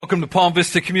Welcome to Palm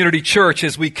Vista Community Church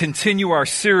as we continue our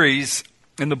series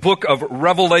in the book of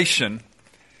Revelation.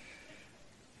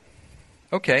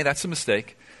 Okay, that's a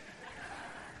mistake.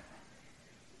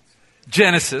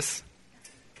 Genesis.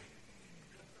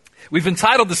 We've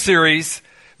entitled the series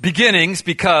Beginnings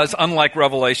because, unlike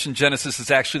Revelation, Genesis is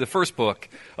actually the first book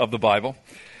of the Bible.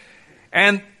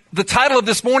 And the title of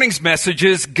this morning's message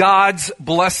is God's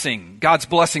Blessing. God's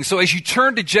Blessing. So as you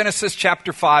turn to Genesis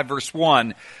chapter 5, verse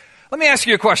 1, let me ask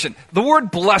you a question. The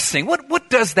word blessing, what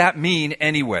does that mean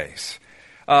anyways?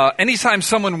 Anytime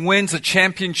someone wins a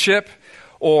championship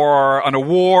or an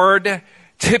award,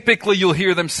 typically you'll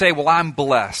hear them say, well, I'm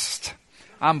blessed.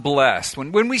 I'm blessed.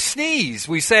 When we sneeze,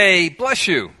 we say, bless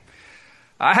you.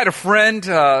 I had a friend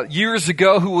years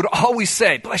ago who would always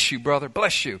say, bless you, brother,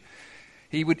 bless you.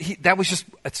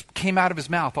 It came out of his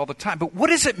mouth all the time. But what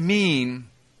does it mean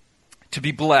to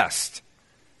be blessed?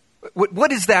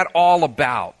 What is that all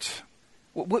about?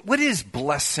 What is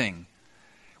blessing?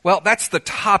 Well, that's the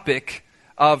topic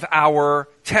of our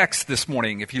text this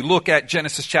morning. If you look at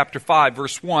Genesis chapter 5,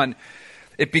 verse 1,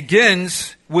 it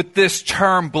begins with this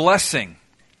term blessing.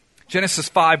 Genesis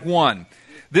 5:1.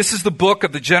 This is the book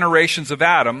of the generations of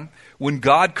Adam. When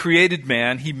God created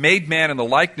man, he made man in the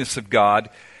likeness of God.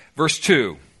 Verse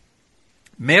 2.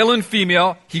 Male and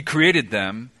female, he created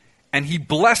them, and he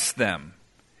blessed them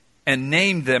and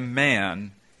named them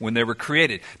man when they were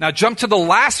created. Now jump to the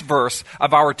last verse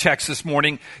of our text this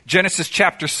morning, Genesis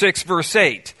chapter 6, verse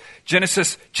 8.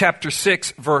 Genesis chapter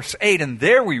 6, verse 8. And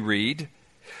there we read,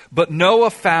 but Noah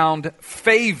found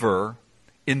favor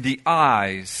in the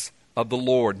eyes of the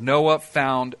Lord. Noah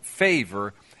found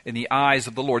favor in the eyes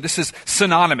of the Lord. This is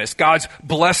synonymous. God's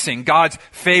blessing, God's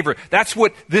favor. That's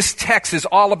what this text is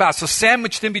all about. So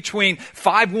sandwiched in between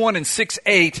 5:1 and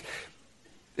 6:8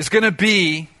 is going to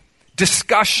be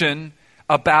discussion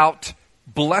about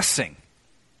blessing.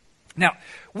 Now,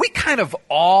 we kind of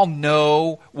all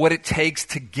know what it takes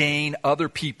to gain other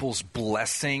people's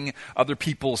blessing, other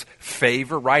people's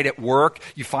favor, right? At work,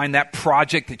 you find that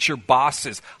project that your boss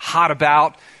is hot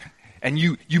about, and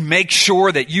you make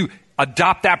sure that you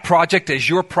adopt that project as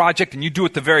your project, and you do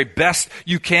it the very best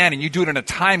you can, and you do it in a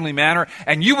timely manner,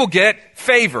 and you will get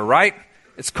favor, right?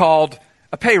 It's called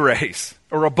a pay raise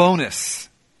or a bonus.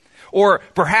 Or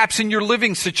perhaps in your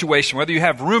living situation, whether you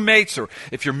have roommates or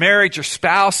if you're married, your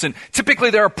spouse, and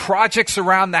typically there are projects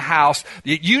around the house.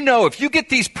 You know if you get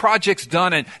these projects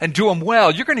done and do them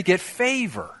well, you're going to get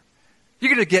favor.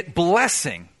 You're going to get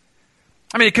blessing.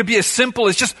 I mean, it could be as simple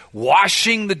as just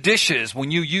washing the dishes when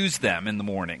you use them in the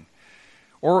morning.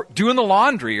 Or doing the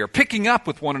laundry or picking up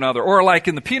with one another. Or like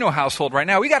in the Pino household right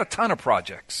now, we got a ton of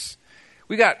projects.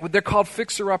 They're called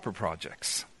fixer-upper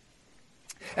projects.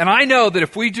 And I know that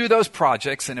if we do those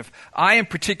projects, and if I in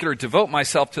particular devote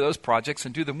myself to those projects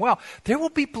and do them well, there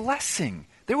will be blessing.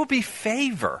 There will be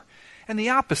favor. And the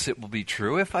opposite will be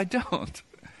true if I don't.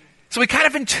 So we kind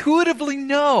of intuitively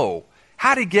know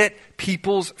how to get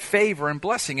people's favor and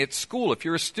blessing at school. If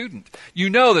you're a student, you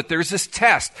know that there's this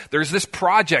test, there's this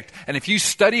project, and if you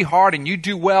study hard and you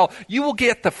do well, you will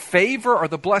get the favor or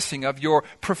the blessing of your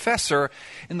professor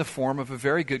in the form of a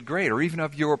very good grade, or even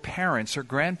of your parents or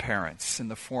grandparents in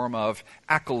the form of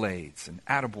accolades and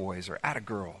attaboys or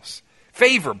attagirls.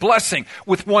 Favor, blessing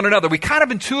with one another. We kind of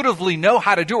intuitively know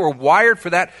how to do it. We're wired for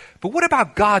that. But what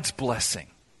about God's blessing?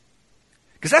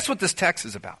 Because that's what this text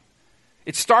is about.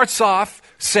 It starts off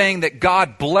saying that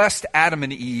God blessed Adam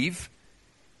and Eve,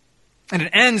 and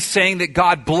it ends saying that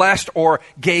God blessed or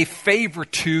gave favor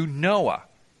to Noah.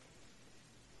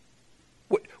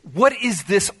 What is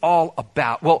this all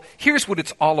about? Well, here's what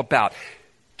it's all about.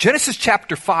 Genesis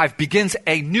chapter 5 begins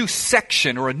a new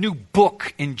section or a new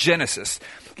book in Genesis.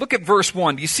 Look at verse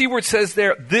 1. Do you see where it says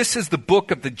there, this is the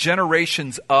book of the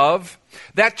generations of?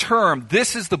 That term,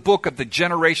 this is the book of the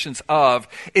generations of,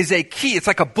 is a key. It's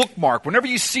like a bookmark. Whenever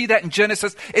you see that in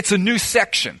Genesis, it's a new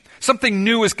section. Something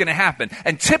new is going to happen.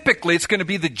 And typically, it's going to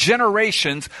be the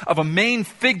generations of a main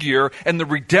figure in the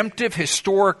redemptive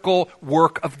historical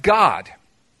work of God.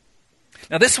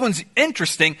 Now, this one's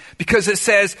interesting because it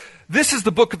says, this is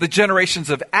the book of the generations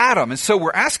of Adam. And so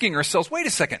we're asking ourselves, wait a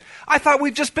second, I thought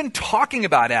we've just been talking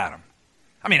about Adam.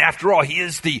 I mean, after all, he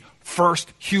is the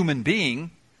first human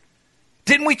being.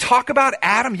 Didn't we talk about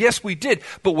Adam? Yes, we did.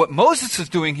 But what Moses is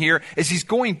doing here is he's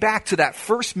going back to that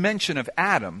first mention of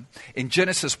Adam in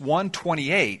Genesis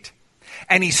 1:28.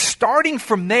 And he's starting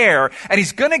from there, and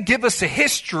he's going to give us a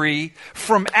history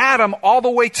from Adam all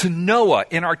the way to Noah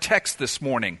in our text this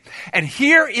morning. And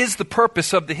here is the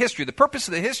purpose of the history. The purpose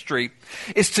of the history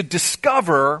is to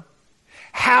discover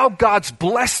how God's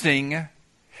blessing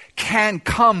can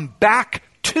come back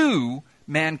to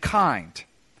mankind.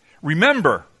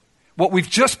 Remember what we've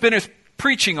just been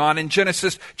preaching on in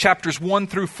Genesis chapters 1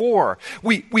 through 4.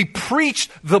 We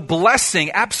preached the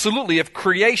blessing, absolutely, of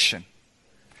creation.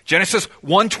 Genesis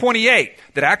 1:28,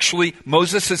 that actually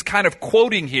Moses is kind of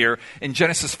quoting here in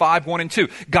Genesis 5:1 and 2.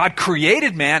 God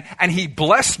created man, and he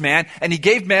blessed man, and he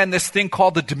gave man this thing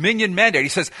called the dominion mandate. He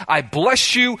says, I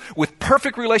bless you with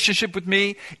perfect relationship with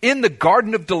me in the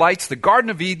Garden of Delights, the Garden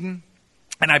of Eden.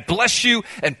 And I bless you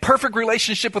in perfect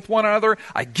relationship with one another.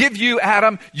 I give you,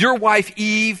 Adam, your wife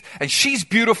Eve, and she's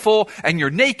beautiful, and you're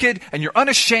naked, and you're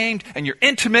unashamed, and you're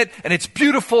intimate, and it's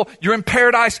beautiful. You're in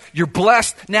paradise. You're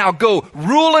blessed. Now go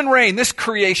rule and reign this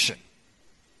creation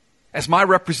as my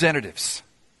representatives.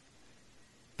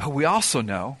 But we also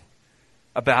know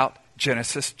about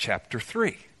Genesis chapter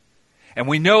 3. And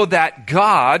we know that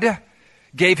God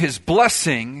gave his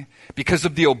blessing because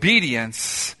of the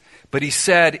obedience. But he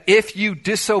said, if you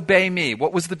disobey me,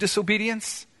 what was the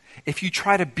disobedience? If you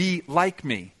try to be like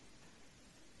me.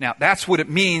 Now, that's what it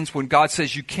means when God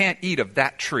says you can't eat of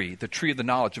that tree, the tree of the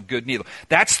knowledge of good and evil.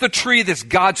 That's the tree that's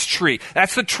God's tree.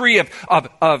 That's the tree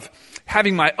of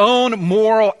having my own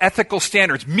moral, ethical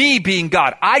standards. Me being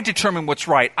God. I determine what's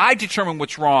right. I determine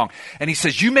what's wrong. And he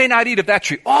says, you may not eat of that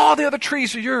tree. All the other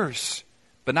trees are yours,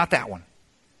 but not that one.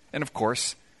 And of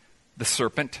course, the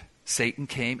serpent, Satan,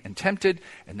 came and tempted,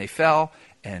 and they fell,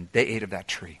 and they ate of that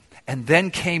tree. And then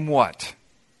came what?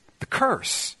 The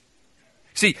curse.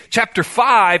 See, chapter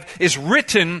 5 is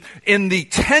written in the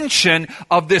tension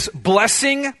of this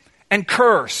blessing and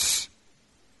curse.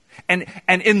 And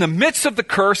in the midst of the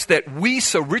curse that we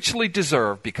so richly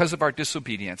deserve because of our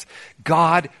disobedience,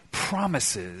 God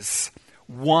promises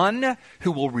one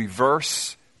who will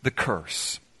reverse the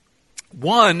curse.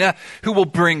 One who will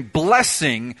bring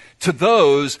blessing to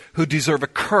those who deserve a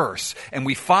curse. And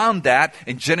we found that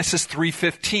in Genesis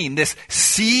 3:15, this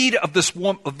seed of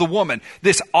the woman,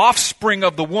 this offspring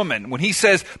of the woman. When he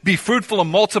says, be fruitful and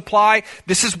multiply,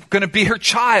 this is going to be her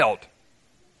child.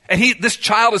 And this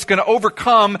child is going to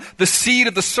overcome the seed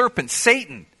of the serpent,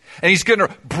 Satan. And he's going to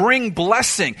bring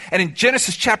blessing. And in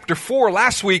Genesis chapter 4,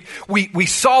 last week, we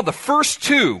saw the first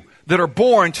two that are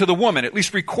born to the woman, at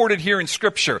least recorded here in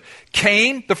Scripture.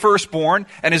 Cain, the firstborn,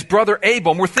 and his brother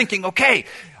Abel. And we're thinking, okay,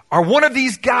 are one of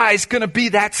these guys going to be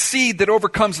that seed that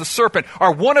overcomes the serpent?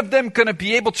 Are one of them going to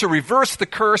be able to reverse the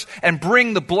curse and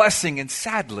bring the blessing? And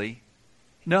sadly,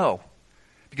 no.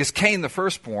 Because Cain, the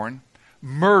firstborn,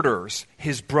 murders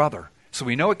his brother. So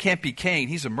we know it can't be Cain,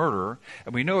 he's a murderer.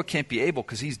 And we know it can't be Abel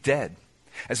because he's dead.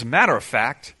 As a matter of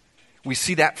fact, we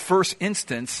see that first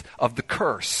instance of the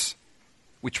curse,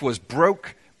 which was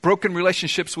broken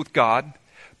relationships with God,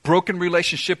 broken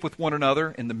relationship with one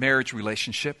another in the marriage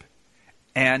relationship,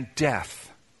 and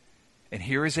death. And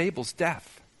here is Abel's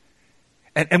death.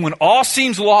 And when all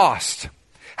seems lost,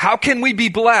 how can we be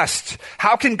blessed?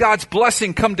 How can God's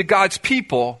blessing come to God's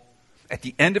people? At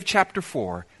the end of chapter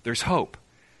 4, there's hope.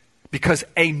 Because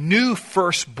a new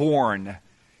firstborn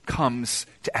comes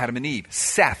to Adam and Eve,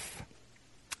 Seth.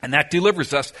 And that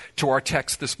delivers us to our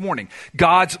text this morning.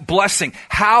 God's blessing.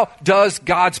 How does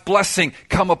God's blessing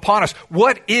come upon us?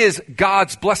 What is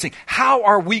God's blessing? How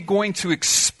are we going to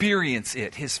experience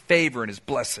it, his favor and his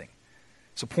blessing?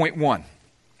 So point 1,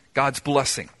 God's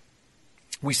blessing.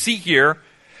 We see here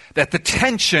that the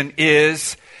tension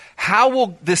is, how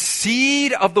will the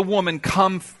seed of the woman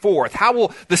come forth? How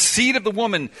will the seed of the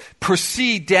woman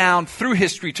proceed down through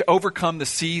history to overcome the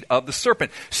seed of the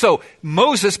serpent? So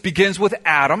Moses begins with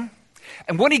Adam,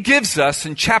 and what he gives us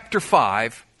in chapter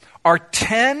 5 are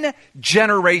 10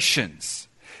 generations.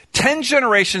 10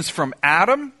 generations from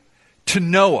Adam to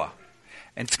Noah.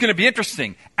 And it's going to be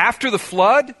interesting. After the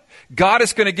flood, God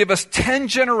is going to give us 10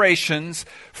 generations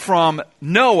from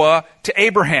Noah to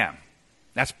Abraham.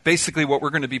 That's basically what we're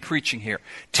going to be preaching here.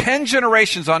 10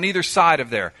 generations on either side of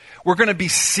there. We're going to be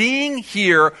seeing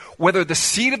here whether the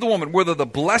seed of the woman, whether the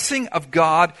blessing of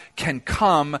God can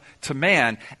come to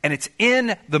man. And it's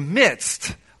in the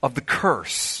midst of the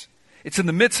curse. It's in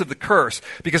the midst of the curse.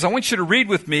 Because I want you to read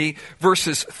with me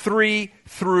verses 3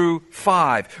 through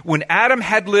 5. When Adam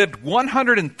had lived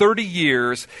 130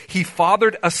 years, he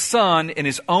fathered a son in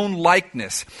his own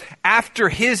likeness, after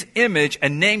his image,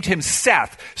 and named him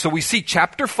Seth. So we see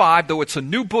chapter 5, though it's a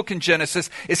new book in Genesis,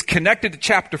 is connected to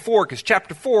chapter 4, because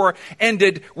chapter 4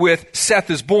 ended with Seth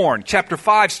is born. Chapter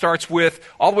 5 starts with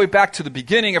all the way back to the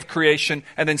beginning of creation,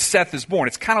 and then Seth is born.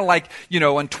 It's kind of like,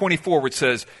 in 24 where it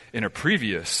says, in a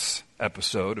previous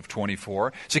episode of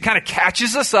 24. So it kind of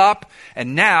catches us up,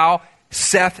 and now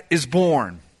Seth is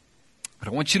born. But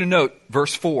I want you to note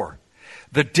verse 4.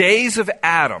 The days of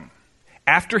Adam,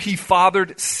 after he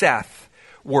fathered Seth,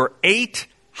 were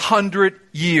 800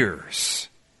 years.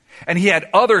 and he had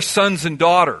other sons and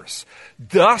daughters.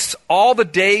 Thus, all the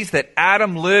days that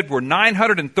Adam lived were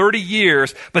 930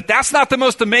 years. But that's not the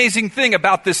most amazing thing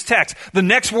about this text. The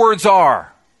next words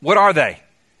are, what are they?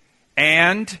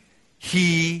 And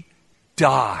he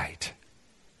died.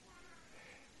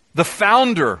 The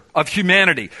founder of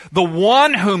humanity, the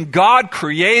one whom God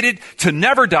created to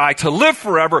never die, to live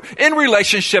forever in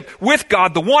relationship with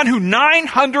God, the one who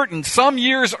 900 and some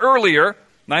years earlier,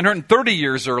 930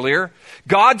 years earlier,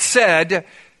 God said,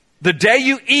 the day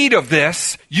you eat of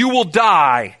this, you will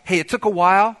die. Hey, it took a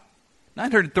while.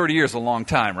 930 years is a long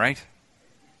time, right?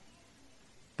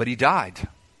 But he died.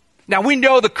 Now, we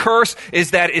know the curse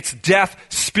is that it's death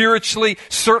spiritually,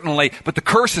 certainly, but the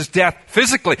curse is death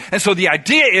physically. And so the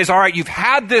idea is, all right, you've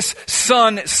had this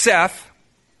son, Seth,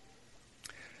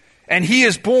 and he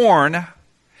is born.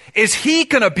 Is he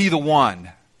going to be the one?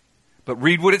 But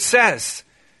read what it says.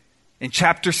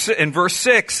 In verse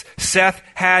 6, Seth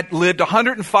had lived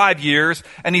 105 years,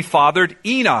 and he fathered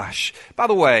Enosh. By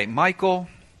the way, Michael,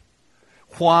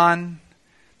 Juan,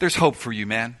 there's hope for you,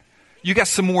 man. You got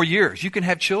some more years. You can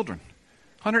have children.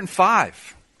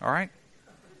 105, all right?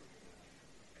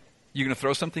 You going to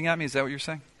throw something at me? Is that what you're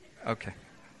saying? Okay.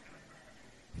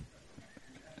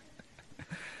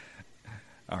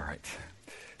 All right.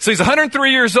 So he's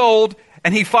 103 years old,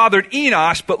 and he fathered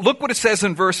Enosh, but look what it says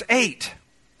in verse 8.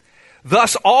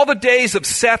 Thus, all the days of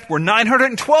Seth were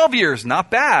 912 years. Not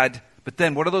bad. But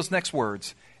then, what are those next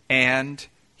words? And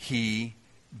he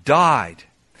died.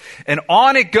 And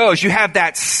on it goes. You have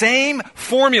that same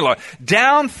formula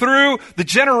down through the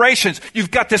generations.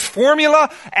 You've got this formula,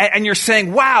 and you're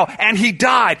saying, wow, and he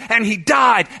died, and he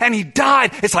died, and he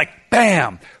died. It's like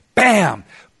bam, bam,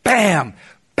 bam,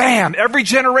 bam. Every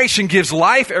generation gives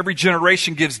life. Every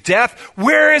generation gives death.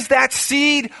 Where is that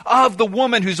seed of the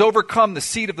woman who's overcome the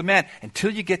seed of the man? Until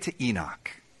you get to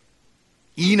Enoch.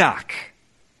 Enoch.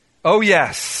 Oh,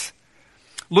 yes.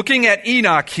 Looking at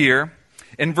Enoch here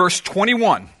in verse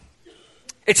 21.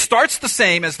 It starts the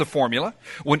same as the formula.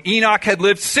 When Enoch had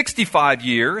lived 65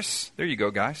 years, there you go,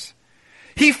 guys.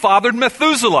 He fathered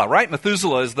Methuselah, right?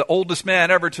 Methuselah is the oldest man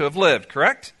ever to have lived,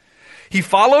 correct? He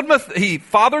fathered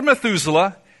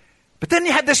Methuselah. But then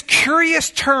you had this curious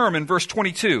term in verse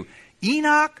 22.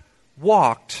 Enoch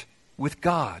walked with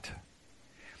God.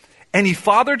 And he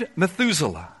fathered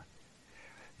Methuselah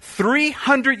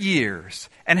 300 years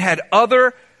and had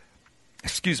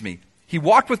he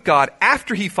walked with God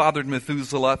after he fathered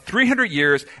Methuselah 300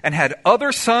 years and had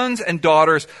other sons and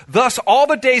daughters. Thus, all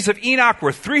the days of Enoch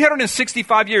were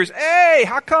 365 years. Hey,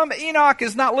 how come Enoch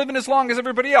is not living as long as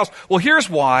everybody else? Well, here's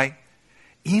why.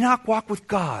 Enoch walked with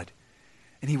God.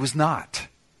 And he was not,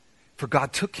 for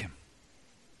God took him.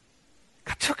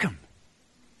 God took him.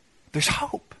 There's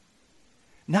hope.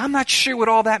 Now, I'm not sure what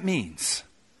all that means,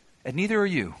 and neither are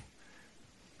you.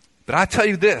 But I tell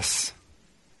you this.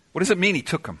 What does it mean he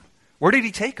took him? Where did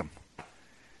he take him?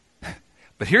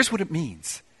 But here's what it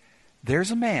means. There's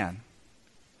a man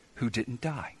who didn't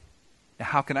die. Now,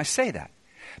 how can I say that?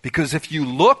 Because if you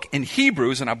look in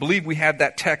Hebrews, and I believe we have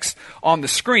that text on the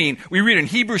screen, we read in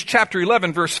Hebrews chapter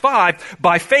 11, verse 5,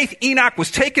 by faith Enoch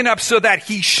was taken up so that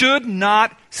he should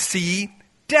not see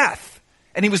death.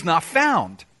 And he was not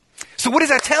found. So what does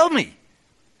that tell me?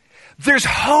 There's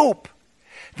hope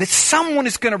that someone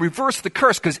is going to reverse the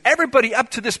curse, because everybody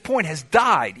up to this point has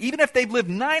died. Even if they've lived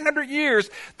 900 years,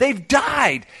 they've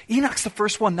died. Enoch's the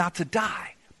first one not to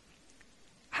die.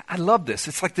 I love this.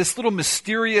 It's like this little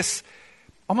mysterious,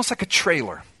 almost like a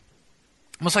trailer,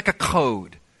 almost like a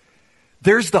code.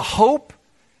 There's the hope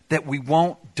that we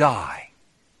won't die.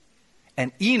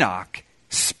 And Enoch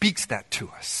speaks that to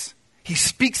us. He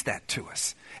speaks that to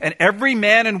us. And every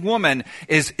man and woman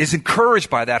is encouraged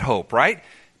by that hope, right?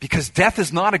 Because death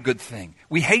is not a good thing.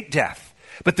 We hate death.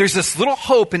 But there's this little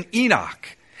hope in Enoch.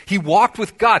 He walked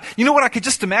with God. You know what I could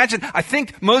just imagine? I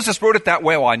think Moses wrote it that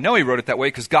way. Well, I know he wrote it that way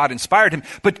because God inspired him.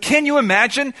 But can you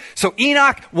imagine? So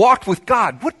Enoch walked with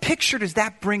God. What picture does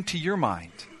that bring to your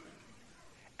mind?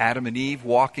 Adam and Eve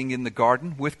walking in the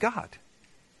garden with God,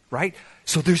 right?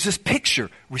 So there's this picture,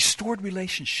 restored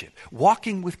relationship,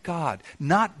 walking with God,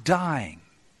 not dying.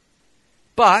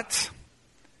 But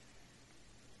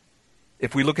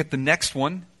if we look at the next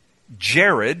one,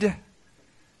 Jared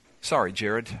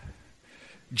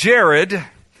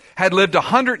had lived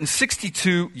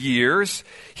 162 years.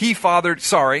 He fathered,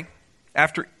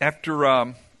 after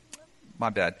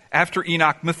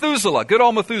Enoch, Methuselah, good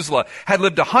old Methuselah, had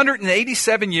lived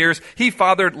 187 years. He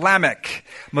fathered Lamech.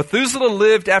 Methuselah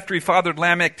lived after he fathered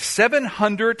Lamech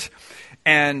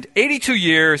 782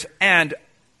 years and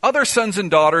other sons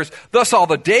and daughters. Thus all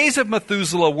the days of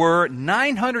Methuselah were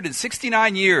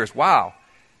 969 years. Wow.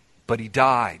 but he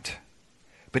died.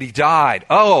 But he died.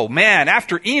 Oh, man,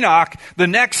 after Enoch, the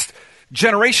next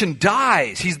generation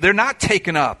dies. They're not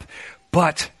taken up.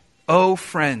 But, oh,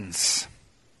 friends,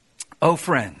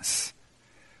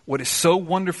 what is so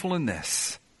wonderful in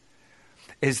this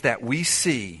is that we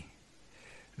see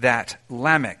that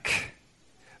Lamech,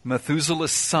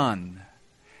 Methuselah's son,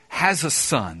 has a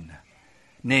son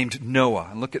named Noah.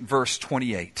 And look at verse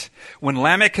 28. When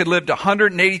Lamech had lived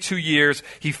 182 years,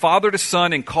 he fathered a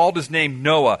son and called his name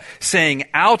Noah, saying,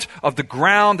 out of the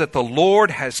ground that the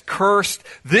Lord has cursed,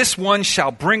 this one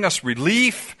shall bring us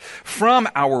relief from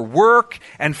our work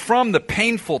and from the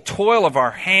painful toil of our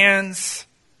hands.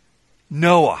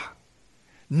 Noah.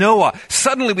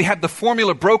 Suddenly we have the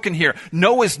formula broken here.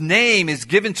 Noah's name is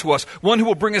given to us, one who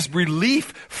will bring us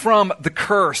relief from the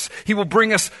curse. He will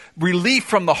bring us relief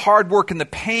from the hard work and the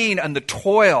pain and the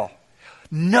toil.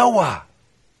 Noah.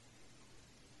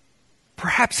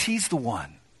 Perhaps he's the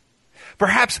one.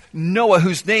 Perhaps Noah,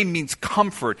 whose name means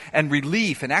comfort and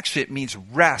relief, and actually it means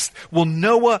rest. Will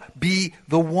Noah be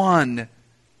the one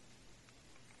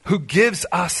who gives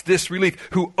us this relief,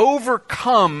 who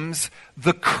overcomes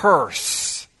the curse?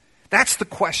 That's the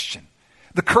question.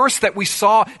 The curse that we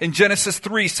saw in Genesis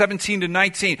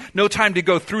 3:17-19. No time to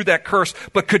go through that curse,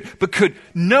 but could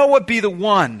Noah be the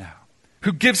one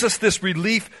who gives us this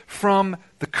relief from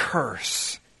the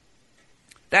curse?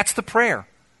 That's the prayer.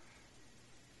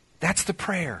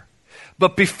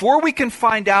 But before we can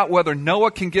find out whether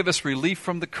Noah can give us relief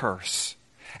from the curse,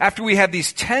 after we have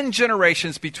these 10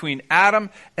 generations between Adam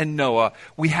and Noah,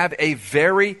 we have a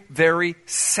very, very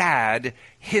sad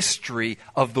history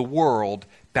of the world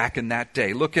back in that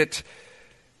day. Look at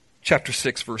chapter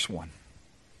 6, verse 1.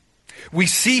 We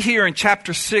see here in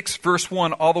chapter 6, verse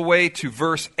 1, all the way to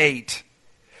verse 8,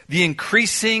 the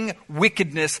increasing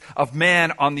wickedness of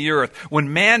man on the earth.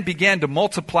 When man began to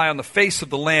multiply on the face of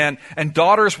the land and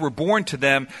daughters were born to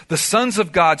them, the sons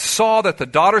of God saw that the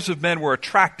daughters of men were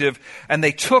attractive, and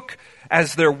they took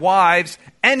as their wives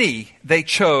any they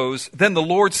chose. Then the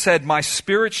Lord said, my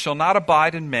spirit shall not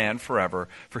abide in man forever,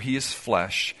 for he is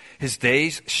flesh. His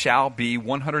days shall be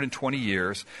 120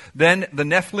 years. Then the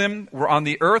Nephilim were on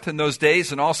the earth in those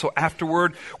days, and also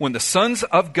afterward, when the sons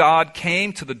of God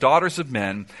came to the daughters of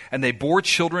men, and they bore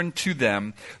children to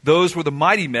them. Those were the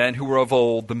mighty men who were of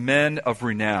old, the men of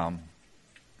renown.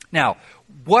 Now,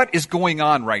 what is going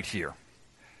on right here?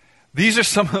 These are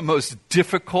some of the most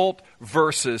difficult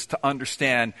verses to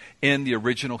understand in the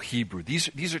original Hebrew.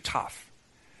 These are tough.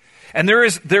 And there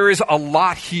is a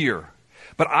lot here.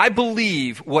 But I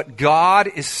believe what God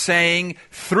is saying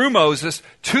through Moses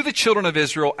to the children of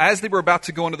Israel as they were about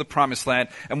to go into the Promised Land,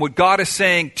 and what God is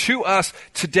saying to us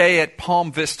today at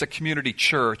Palm Vista Community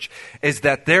Church, is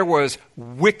that there was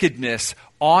wickedness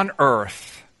on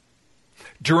earth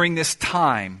during this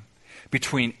time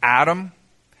between Adam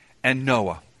and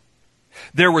Noah.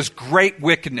 There was great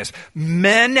wickedness.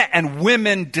 Men and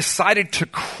women decided to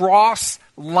cross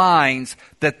lines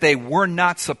that they were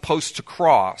not supposed to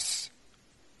cross.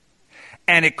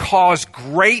 And it caused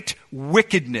great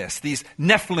wickedness. These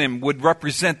Nephilim would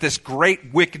represent this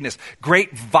great wickedness,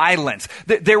 great violence.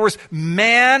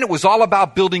 Man was all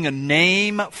about building a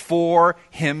name for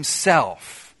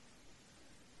himself.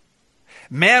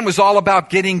 Man was all about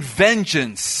getting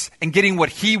vengeance and getting what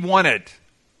he wanted.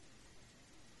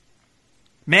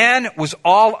 Man was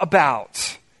all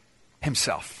about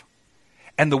himself.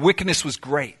 And the wickedness was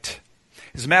great.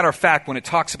 As a matter of fact, when it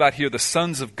talks about here the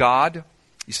sons of God,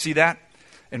 you see that?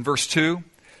 In verse 2,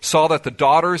 saw that the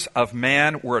daughters of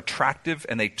man were attractive,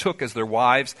 and they took as their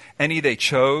wives any they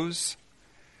chose.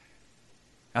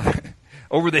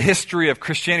 Over the history of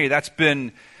Christianity, that's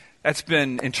been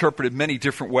interpreted many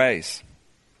different ways.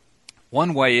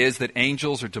 One way is that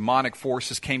angels or demonic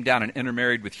forces came down and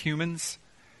intermarried with humans,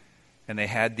 and they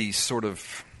had these sort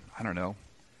of,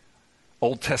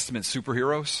 Old Testament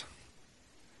superheroes.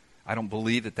 I don't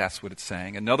believe that that's what it's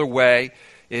saying. Another way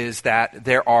is that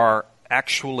there are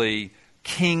actually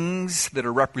kings that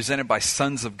are represented by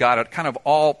sons of God. It kind of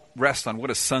all rests on what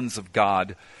does sons of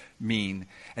God mean.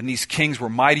 And these kings were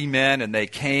mighty men, and they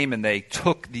came and they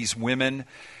took these women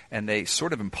and they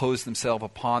sort of imposed themselves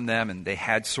upon them, and they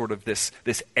had sort of this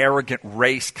arrogant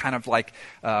race, kind of like,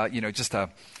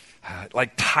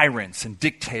 like tyrants and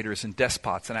dictators and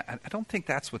despots. And I don't think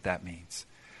that's what that means.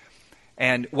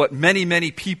 And what many,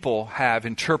 many people have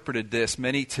interpreted this,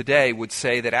 many today would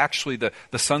say that actually the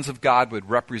sons of God would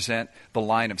represent the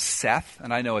line of Seth.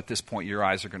 And I know at this point your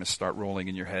eyes are going to start rolling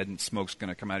in your head and smoke's going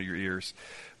to come out of your ears.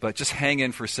 But just hang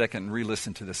in for a second and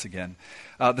re-listen to this again.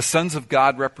 The sons of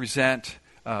God represent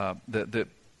the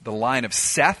line of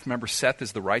Seth. Remember, Seth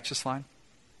is the righteous line.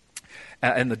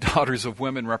 And the daughters of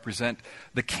women represent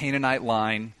the Canaanite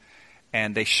line,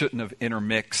 and they shouldn't have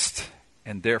intermixed.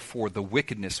 And therefore, the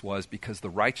wickedness was because the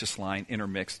righteous line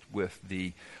intermixed with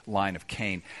the line of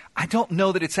Cain. I don't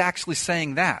know that it's actually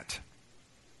saying that.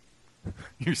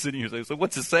 You're sitting here saying, so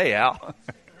what's it say, Al?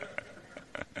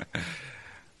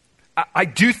 I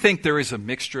do think there is a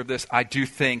mixture of this. I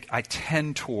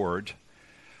tend toward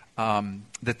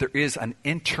that there is an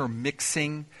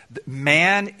intermixing.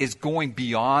 Man is going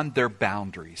beyond their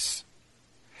boundaries,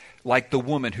 like the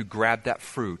woman who grabbed that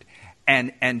fruit,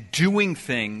 and doing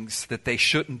things that they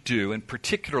shouldn't do. And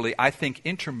particularly, I think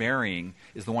intermarrying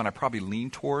is the one I probably lean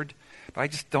toward. But I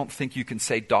just don't think you can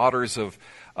say daughters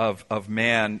of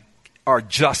man are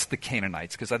just the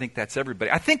Canaanites, because I think that's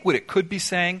everybody. I think what it could be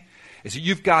saying is that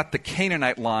you've got the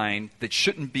Canaanite line that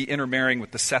shouldn't be intermarrying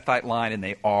with the Sethite line, and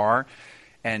they are.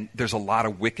 And there's a lot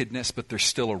of wickedness, but there's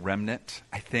still a remnant,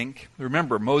 I think.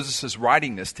 Remember, Moses is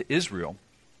writing this to Israel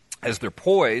as they're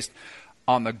poised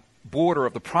on the border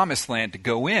of the promised land to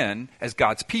go in as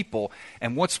God's people.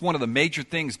 And what's one of the major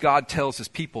things God tells his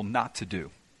people not to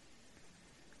do?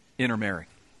 Intermarry.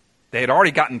 They had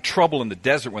already gotten in trouble in the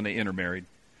desert when they intermarried,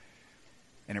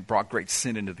 and it brought great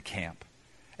sin into the camp.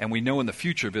 And we know in the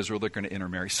future of Israel they're going to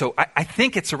intermarry. So I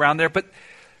think it's around there, but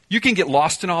you can get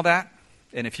lost in all that.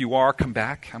 And if you are, come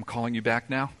back. I'm calling you back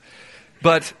now.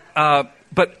 But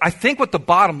I think what the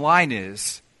bottom line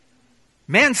is,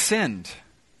 man sinned.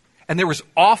 And there was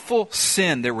awful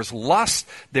sin. There was lust.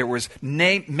 There was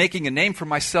making a name for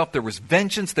myself. There was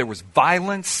vengeance. There was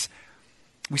violence.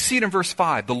 We see it in verse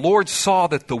 5. The Lord saw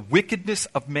that the wickedness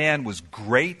of man was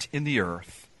great in the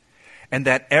earth, and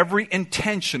that every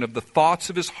intention of the thoughts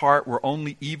of his heart were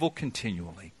only evil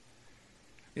continually.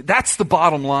 That's the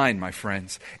bottom line, my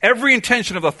friends. Every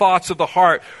intention of the thoughts of the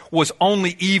heart was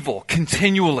only evil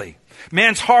continually.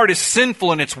 Man's heart is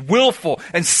sinful in its willful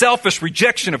and selfish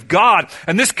rejection of God.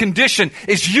 And this condition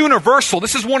is universal.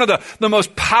 This is one of the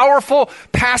most powerful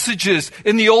passages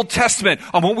in the Old Testament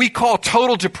on what we call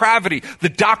total depravity. The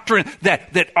doctrine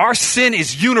that our sin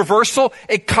is universal.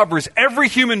 It covers every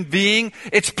human being.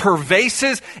 It's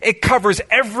pervasive. It covers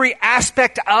every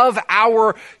aspect of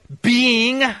our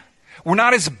being. We're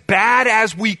not as bad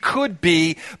as we could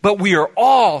be, but we are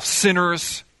all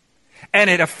sinners. And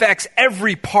it affects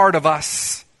every part of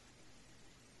us.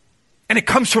 And it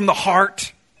comes from the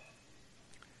heart.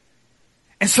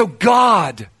 And so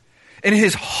God, in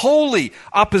his holy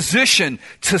opposition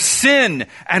to sin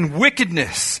and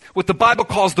wickedness, what the Bible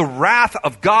calls the wrath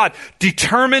of God,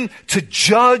 determined to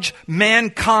judge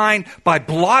mankind by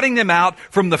blotting them out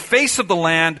from the face of the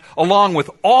land, along with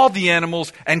all the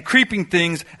animals and creeping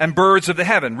things and birds of the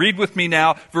heaven. Read with me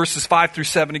now verses 5 through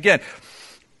 7 again.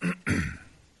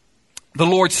 The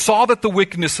Lord saw that the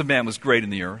wickedness of man was great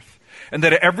in the earth, and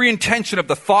that every intention of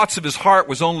the thoughts of his heart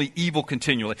was only evil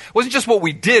continually. It wasn't just what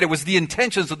we did, it was the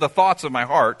intentions of the thoughts of my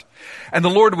heart. And the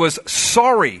Lord was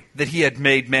sorry that he had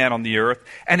made man on the earth,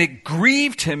 and it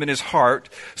grieved him in his heart,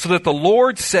 so that the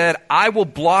Lord said, I will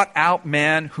blot out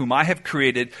man whom I have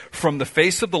created from the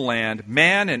face of the land,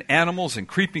 man and animals and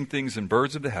creeping things and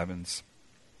birds of the heavens.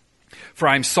 For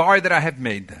I am sorry that I have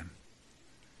made them.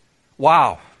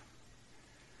 Wow.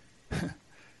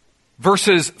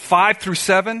 Verses 5 through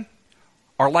 7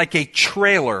 are like a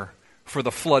trailer for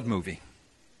the flood movie,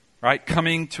 right?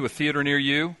 Coming to a theater near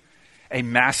you, a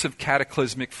massive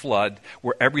cataclysmic flood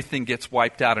where everything gets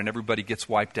wiped out and everybody gets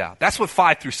wiped out. That's what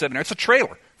 5 through 7 are. It's a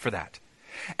trailer for that.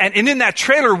 And in that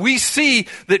trailer, we see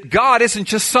that God isn't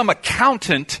just some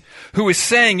accountant who is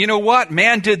saying, you know what,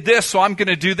 man did this, so I'm going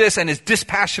to do this, and is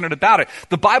dispassionate about it.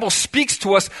 The Bible speaks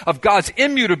to us of God's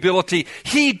immutability.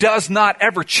 He does not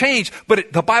ever change,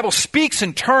 but the Bible speaks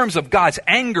in terms of God's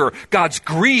anger, God's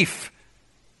grief.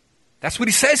 That's what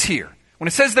he says here. When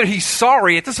it says that he's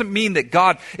sorry, it doesn't mean that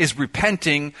God is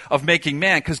repenting of making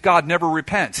man, because God never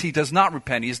repents. He does not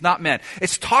repent. He is not man.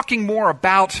 It's talking more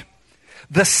about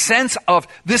the sense of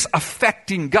this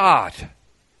affecting God.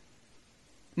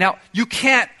 Now, you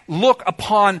can't look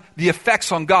upon the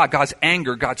effects on God, God's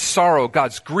anger, God's sorrow,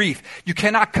 God's grief. You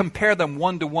cannot compare them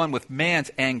one-to-one with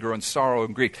man's anger and sorrow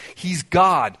and grief. He's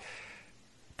God,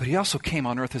 but he also came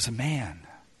on earth as a man.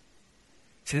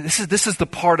 See, this is the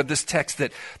part of this text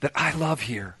that I love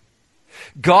here.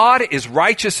 God is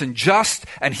righteous and just,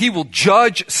 and he will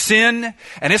judge sin,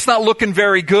 and it's not looking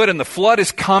very good, and the flood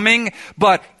is coming,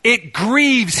 but it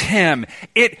grieves him.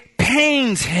 It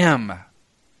pains him.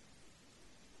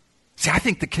 See, I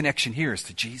think the connection here is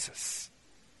to Jesus.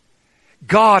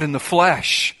 God in the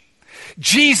flesh,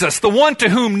 Jesus, the one to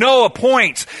whom Noah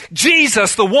points.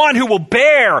 Jesus, the one who will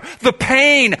bear the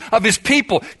pain of his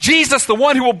people. Jesus, the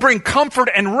one who will bring comfort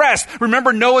and rest.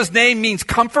 Remember, Noah's name means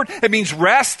comfort. It means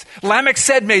rest. Lamech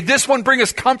said, may this one bring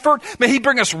us comfort. May he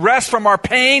bring us rest from our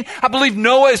pain. I believe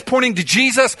Noah is pointing to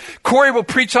Jesus. Corey will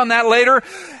preach on that later.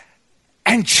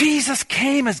 And Jesus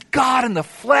came as God in the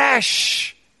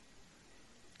flesh.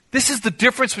 This is the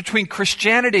difference between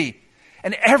Christianity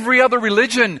and every other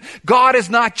religion. God is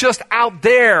not just out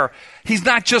there. He's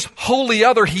not just wholly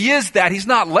other. He is that. He's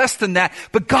not less than that.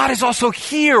 But God is also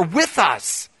here with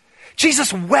us.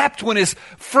 Jesus wept when his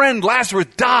friend Lazarus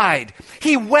died.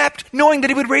 He wept knowing that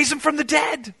he would raise him from the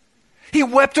dead. He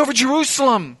wept over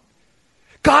Jerusalem.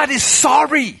 God is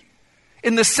sorry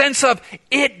in the sense of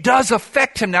it does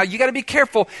affect him. Now, you got to be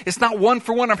careful. It's not one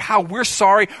for one of how we're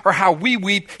sorry or how we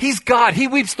weep. He's God. He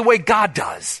weeps the way God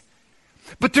does.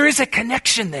 But there is a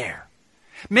connection there.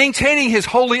 Maintaining his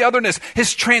holy otherness,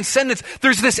 his transcendence.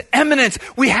 There's this eminence.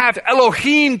 We have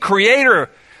Elohim,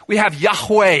 creator. We have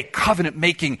Yahweh,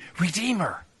 covenant-making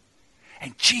redeemer.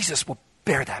 And Jesus will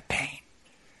bear that pain.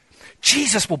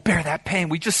 Jesus will bear that pain.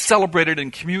 We just celebrated in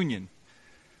communion.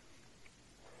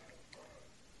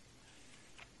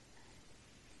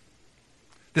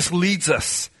 This leads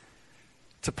us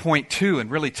to point two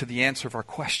and really to the answer of our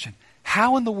question.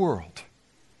 How in the world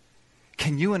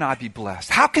can you and I be blessed?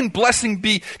 How can blessing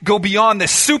go beyond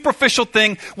this superficial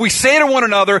thing we say to one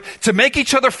another to make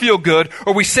each other feel good,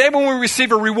 or we say when we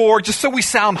receive a reward just so we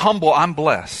sound humble, I'm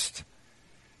blessed.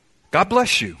 God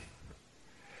bless you.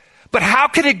 But how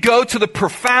can it go to the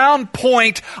profound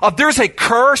point of there's a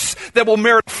curse that will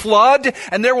merit flood,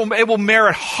 and it will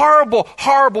merit horrible,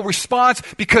 horrible response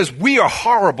because we are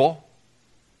horrible.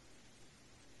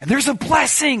 And there's a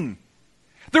blessing.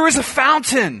 There is a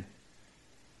fountain.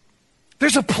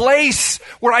 There's a place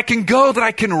where I can go that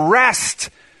I can rest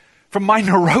from my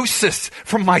neurosis,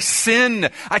 from my sin.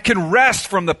 I can rest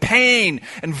from the pain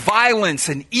and violence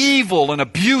and evil and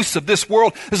abuse of this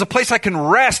world. There's a place I can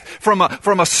rest from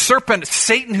a serpent,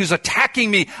 Satan, who's attacking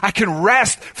me. I can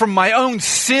rest from my own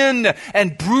sin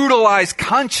and brutalized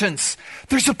conscience.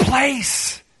 There's a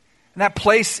place. And that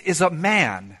place is a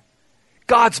man,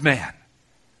 God's man,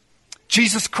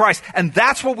 Jesus Christ. And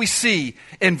that's what we see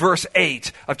in verse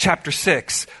 8 of chapter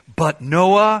 6. But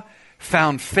Noah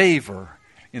found favor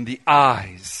in the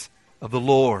eyes of the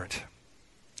Lord.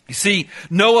 You see,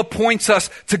 Noah points us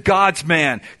to God's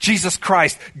man, Jesus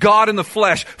Christ, God in the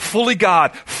flesh, fully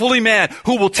God, fully man,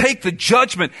 who will take the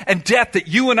judgment and death that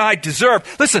you and I deserve.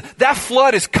 Listen, that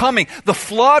flood is coming. The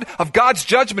flood of God's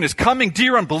judgment is coming,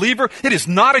 dear unbeliever. It is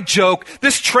not a joke.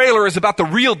 This trailer is about the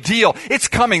real deal. It's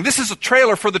coming. This is a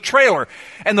trailer for the trailer.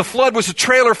 And the flood was a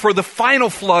trailer for the final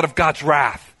flood of God's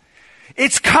wrath.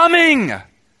 It's coming.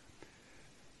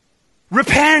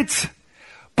 Repent.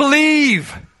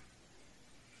 Believe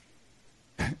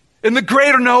in the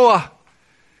greater Noah,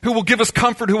 who will give us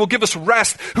comfort, who will give us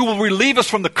rest, who will relieve us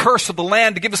from the curse of the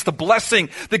land to give us the blessing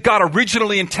that God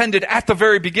originally intended at the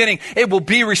very beginning. It will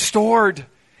be restored.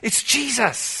 It's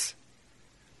Jesus.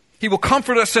 He will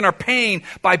comfort us in our pain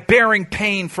by bearing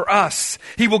pain for us.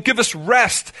 He will give us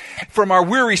rest from our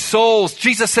weary souls.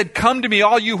 Jesus said, come to me,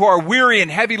 all you who are weary and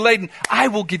heavy laden. I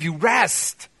will give you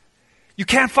rest. You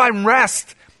can't find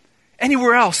rest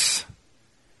anywhere else.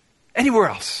 Anywhere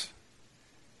else.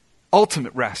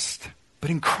 Ultimate rest, but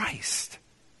in Christ.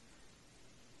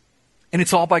 And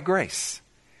it's all by grace.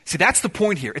 See, that's the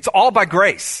point here. It's all by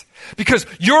grace. Because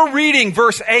you're reading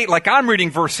verse 8 like I'm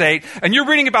reading verse 8, and you're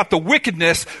reading about the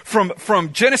wickedness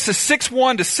from Genesis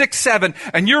 6:1 to 6:7,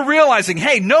 and you're realizing,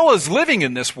 hey, Noah's living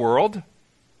in this world.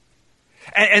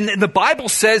 And the Bible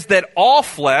says that all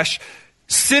flesh,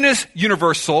 sin is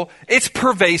universal, it's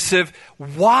pervasive.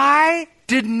 Why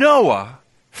did Noah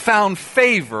find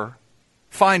favor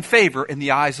in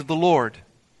the eyes of the Lord?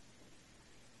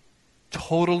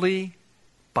 Totally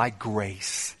by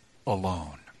grace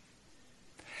alone.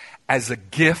 As a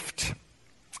gift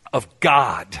of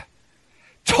God.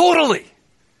 Totally.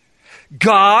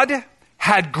 God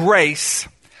had grace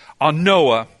on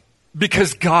Noah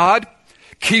because God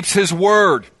keeps his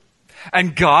word.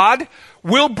 And God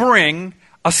will bring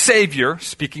a Savior,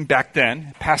 speaking back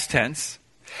then, past tense.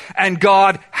 And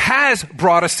God has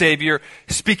brought a Savior,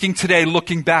 speaking today,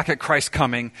 looking back at Christ's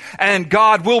coming. And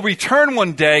God will return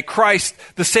one day. Christ,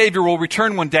 the Savior, will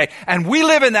return one day. And we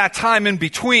live in that time in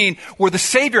between where the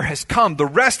Savior has come. The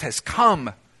rest has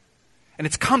come. And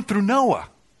it's come through Noah.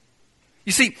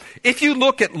 You see, if you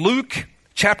look at Luke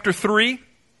chapter 3,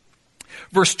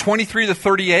 verse 23 to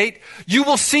 38, you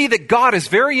will see that God is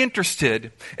very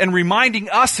interested in reminding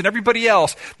us and everybody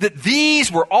else that these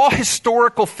were all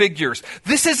historical figures.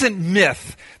 This isn't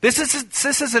myth. This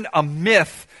isn't a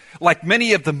myth like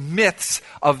many of the myths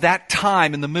of that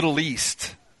time in the Middle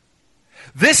East.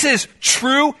 This is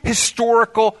true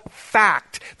historical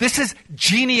fact. This is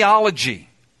genealogy.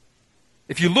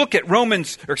 If you look at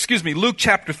Luke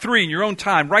chapter 3 in your own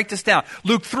time, write this down.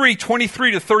 Luke 3,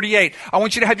 23 to 38. I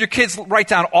want you to have your kids write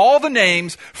down all the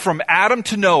names from Adam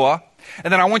to Noah.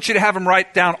 And then I want you to have them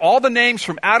write down all the names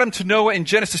from Adam to Noah in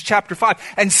Genesis chapter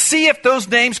 5. And see if those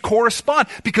names correspond.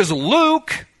 Because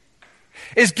Luke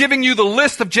is giving you the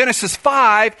list of Genesis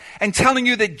 5 and telling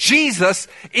you that Jesus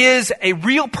is a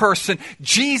real person.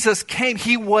 Jesus came.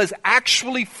 He was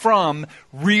actually from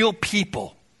real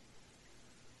people.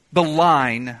 The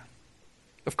line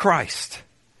of Christ.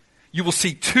 You will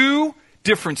see two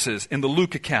differences in the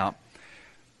Luke account.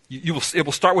 It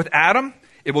will start with Adam,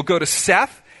 it will go to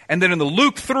Seth, and then in the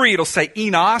Luke 3 it'll say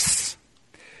Enos,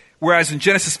 whereas in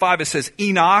Genesis 5 it says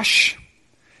Enosh.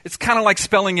 It's kind of like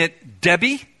spelling it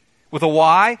Debbie with a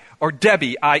Y or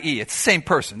Debbie, I-E. It's the same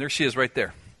person. There she is right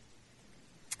there.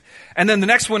 And then the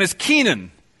next one is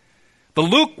Kenan. The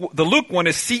Luke one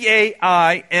is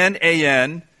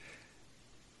C-A-I-N-A-N.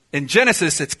 In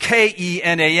Genesis, it's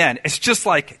K-E-N-A-N. It's just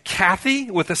like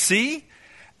Kathy with a C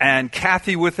and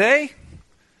Kathy with a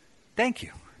thank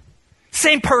you.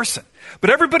 Same person. But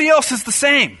everybody else is the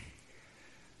same.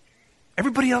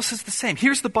 Everybody else is the same.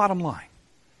 Here's the bottom line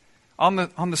on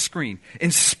the screen.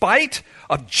 In spite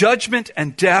of judgment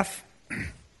and death,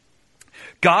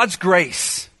 God's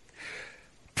grace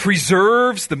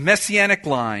preserves the messianic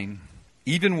line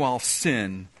even while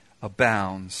sin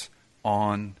abounds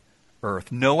on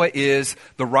earth. Noah is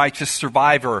the righteous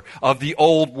survivor of the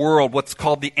old world, what's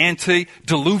called the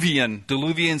antediluvian.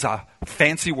 Diluvian's a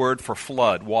fancy word for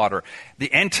flood, water. The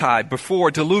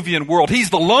before diluvian world. He's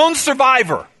the lone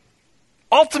survivor,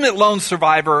 ultimate lone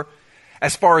survivor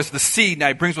as far as the seed. Now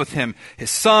he brings with him his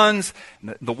sons,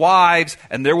 the wives,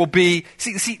 and there will be,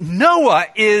 see, Noah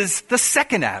is the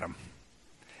second Adam.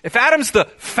 If Adam's the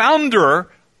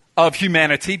founder of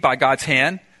humanity by God's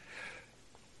hand,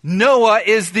 Noah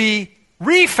is the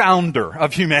refounder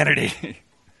of humanity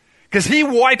because he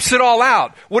wipes it all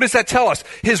out. What does that tell us?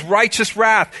 His righteous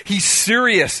wrath. He's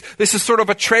serious. This is sort of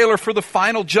a trailer for the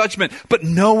final judgment. But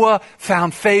Noah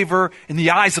found favor in the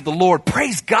eyes of the Lord.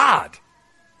 Praise God.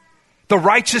 The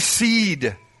righteous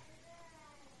seed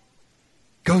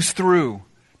goes through.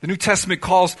 The New Testament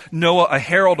calls Noah a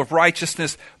herald of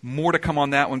righteousness. More to come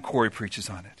on that when Corey preaches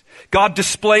on it. God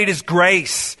displayed his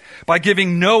grace by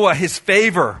giving Noah his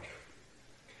favor.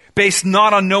 Based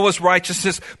not on Noah's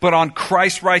righteousness, but on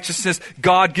Christ's righteousness,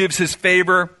 God gives his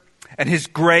favor and his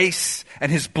grace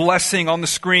and his blessing on the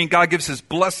screen. God gives his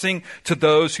blessing to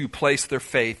those who place their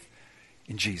faith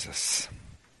in Jesus.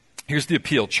 Here's the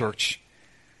appeal, church.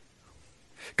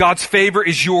 God's favor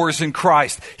is yours in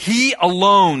Christ. He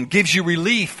alone gives you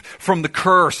relief from the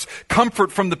curse,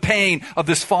 comfort from the pain of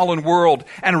this fallen world,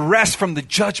 and rest from the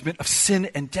judgment of sin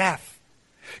and death.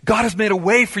 God has made a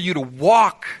way for you to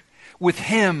walk with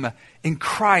him in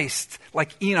Christ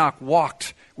like Enoch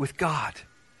walked with God.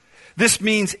 This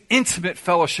means intimate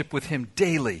fellowship with him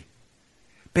daily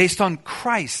based on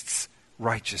Christ's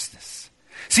righteousness.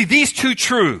 See, these two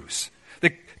truths,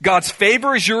 that God's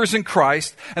favor is yours in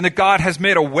Christ and that God has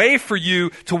made a way for you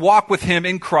to walk with him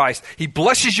in Christ. He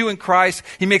blesses you in Christ.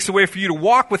 He makes a way for you to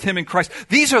walk with him in Christ.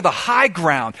 These are the high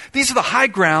ground. These are the high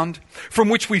ground from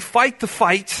which we fight the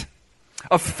fight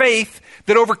of faith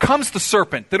that overcomes the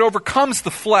serpent, that overcomes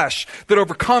the flesh, that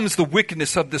overcomes the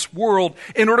wickedness of this world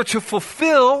in order to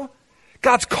fulfill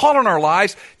God's call on our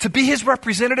lives to be his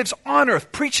representatives on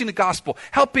earth, preaching the gospel,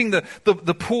 helping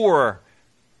the poor,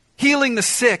 healing the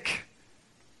sick,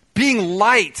 being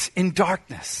light in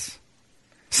darkness.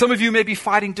 Some of you may be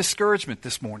fighting discouragement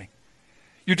this morning.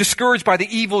 You're discouraged by the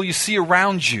evil you see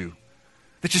around you,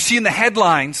 that you see in the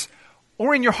headlines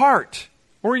or in your heart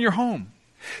or in your home.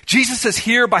 Jesus is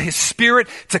here by his Spirit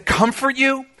to comfort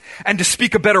you and to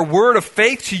speak a better word of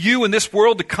faith to you in this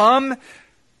world to come.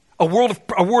 A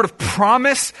word of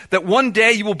promise that one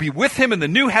day you will be with him in the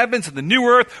new heavens and the new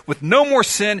earth with no more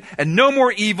sin and no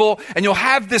more evil. And you'll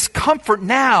have this comfort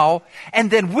now. And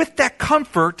then with that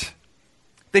comfort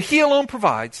that he alone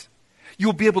provides,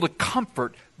 you'll be able to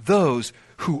comfort those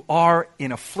who are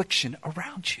in affliction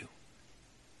around you.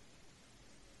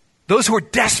 Those who are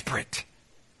desperate,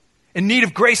 in need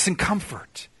of grace and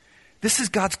comfort. This is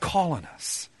God's call on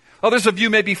us. Others of you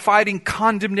may be fighting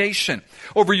condemnation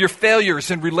over your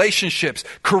failures in relationships,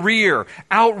 career,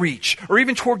 outreach, or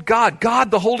even toward God.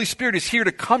 God, the Holy Spirit, is here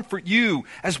to comfort you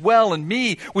as well and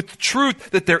me with the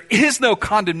truth that there is no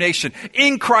condemnation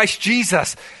in Christ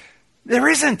Jesus. There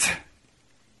isn't.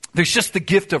 There's just the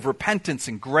gift of repentance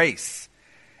and grace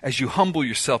as you humble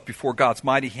yourself before God's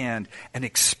mighty hand and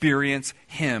experience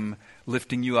Him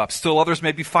lifting you up. Still, others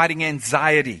may be fighting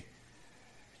anxiety.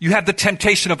 You have the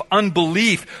temptation of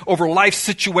unbelief over life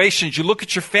situations. You look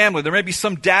at your family. There may be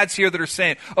some dads here that are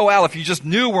saying, "Oh, Al, if you just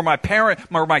knew where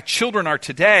my children are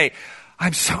today,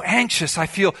 I'm so anxious. I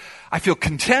feel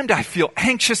condemned. I feel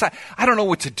anxious. I don't know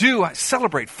what to do. I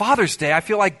celebrate Father's Day. I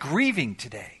feel like grieving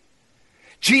today."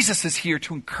 Jesus is here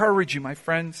to encourage you, my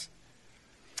friends,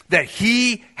 that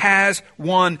He has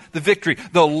won the victory.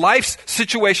 Though life's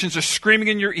situations are screaming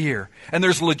in your ear and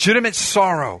there's legitimate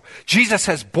sorrow, Jesus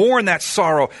has borne that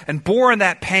sorrow and borne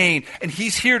that pain, and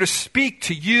He's here to speak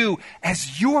to you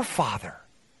as your Father.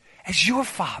 As your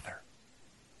Father.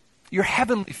 Your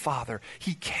Heavenly Father.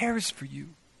 He cares for you.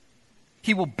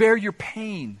 He will bear your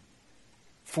pain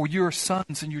for your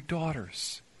sons and your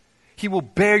daughters. He will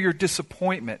bear your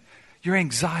disappointment, your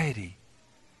anxiety,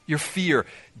 your fear.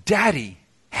 Daddy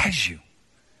has you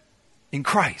in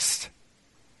Christ.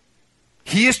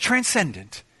 He is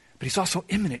transcendent, but He's also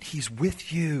immanent. He's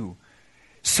with you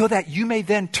so that you may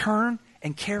then turn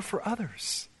and care for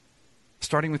others,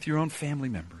 starting with your own family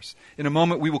members. In a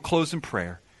moment, we will close in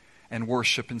prayer and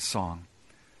worship and song.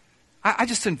 I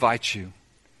just invite you,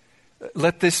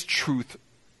 let this truth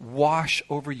wash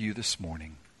over you this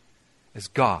morning as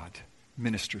God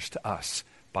ministers to us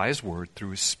by His Word, through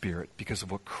His Spirit, because of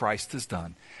what Christ has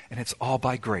done. And it's all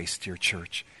by grace, dear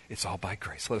church. It's all by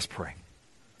grace. Let us pray.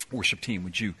 Worship team,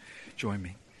 would you join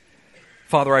me?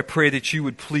 Father, I pray that you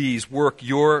would please work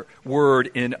your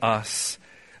Word in us,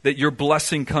 that your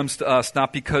blessing comes to us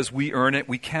not because we earn it.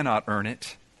 We cannot earn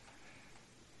it.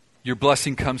 Your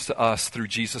blessing comes to us through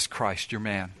Jesus Christ, your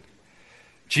man.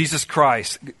 Jesus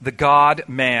Christ, the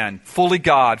God-man,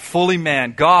 fully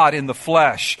man, God in the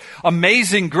flesh.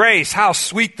 Amazing grace, how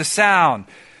sweet the sound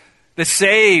that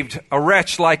saved a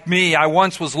wretch like me. I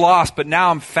once was lost, but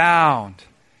now I'm found.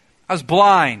 I was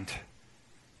blind,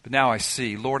 but now I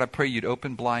see. Lord, I pray you'd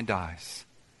open blind eyes.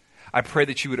 I pray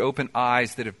that you would open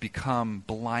eyes that have become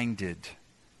blinded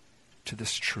to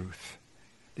this truth.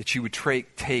 That you would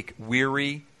take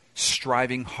weary,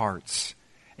 striving hearts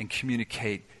and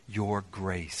communicate your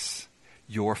grace,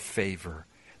 your favor,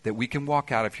 that we can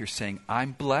walk out of here saying,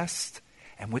 I'm blessed,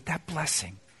 and with that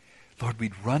blessing, Lord,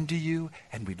 we'd run to you,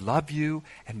 and we'd love you,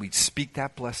 and we'd speak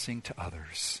that blessing to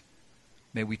others.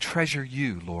 May we treasure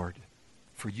you, Lord,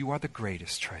 for you are the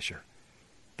greatest treasure,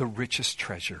 the richest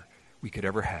treasure we could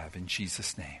ever have. In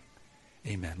Jesus' name,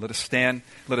 amen. Let us stand,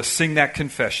 let us sing that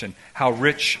confession, how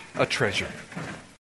rich a treasure.